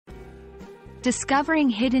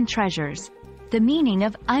Discovering Hidden Treasures, the meaning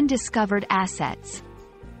of undiscovered assets.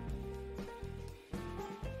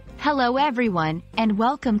 Hello everyone, and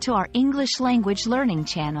welcome to our English language learning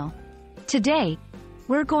channel. Today,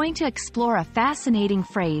 we're going to explore a fascinating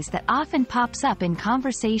phrase that often pops up in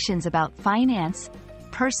conversations about finance,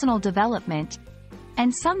 personal development,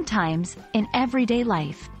 and sometimes in everyday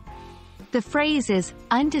life. The phrase is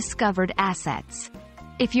undiscovered assets.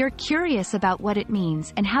 If you're curious about what it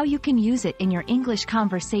means and how you can use it in your English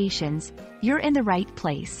conversations, you're in the right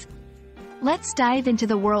place. Let's dive into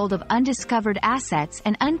the world of undiscovered assets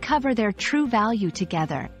and uncover their true value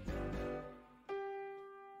together.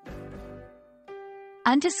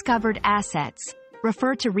 Undiscovered assets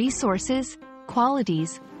refer to resources,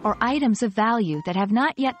 qualities, or items of value that have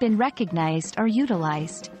not yet been recognized or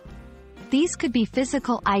utilized. These could be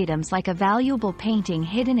physical items like a valuable painting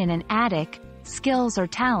hidden in an attic, skills or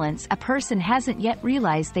talents a person hasn't yet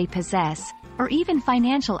realized they possess, or even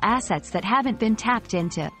financial assets that haven't been tapped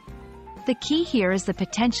into. The key here is the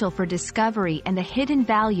potential for discovery and the hidden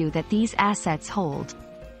value that these assets hold.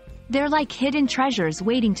 They're like hidden treasures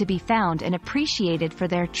waiting to be found and appreciated for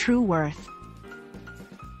their true worth.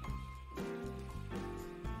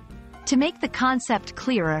 To make the concept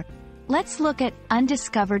clearer, let's look at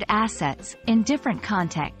undiscovered assets in different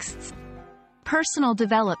contexts. Personal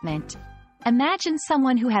development. Imagine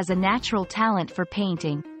someone who has a natural talent for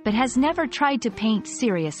painting, but has never tried to paint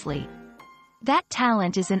seriously. That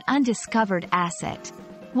talent is an undiscovered asset.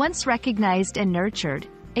 Once recognized and nurtured,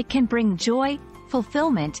 it can bring joy,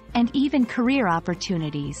 fulfillment, and even career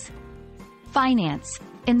opportunities. Finance.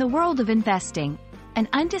 In the world of investing, an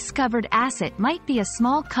undiscovered asset might be a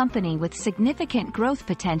small company with significant growth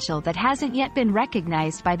potential that hasn't yet been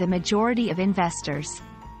recognized by the majority of investors.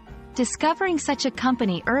 Discovering such a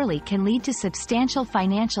company early can lead to substantial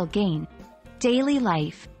financial gain. Daily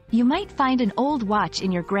life. You might find an old watch in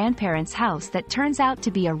your grandparents' house that turns out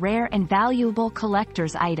to be a rare and valuable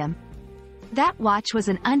collector's item. That watch was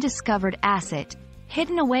an undiscovered asset,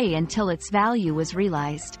 hidden away until its value was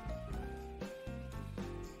realized.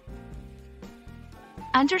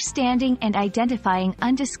 Understanding and identifying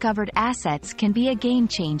undiscovered assets can be a game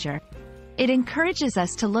changer. It encourages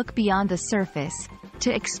us to look beyond the surface,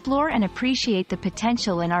 to explore and appreciate the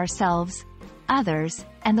potential in ourselves, others,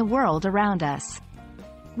 and the world around us.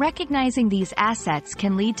 Recognizing these assets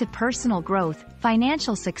can lead to personal growth,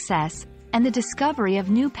 financial success, and the discovery of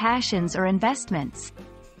new passions or investments.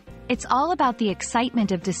 It's all about the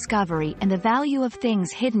excitement of discovery and the value of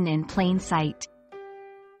things hidden in plain sight.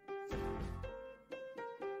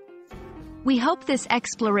 We hope this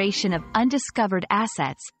exploration of undiscovered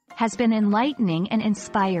assets has been enlightening and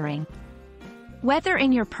inspiring. Whether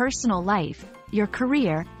in your personal life, your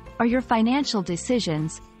career, or your financial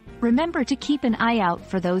decisions, remember to keep an eye out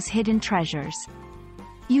for those hidden treasures.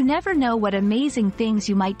 You never know what amazing things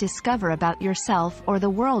you might discover about yourself or the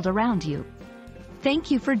world around you. Thank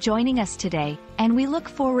you for joining us today, and we look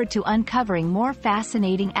forward to uncovering more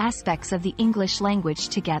fascinating aspects of the English language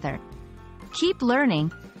together. Keep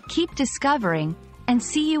learning, keep discovering, and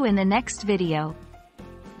see you in the next video.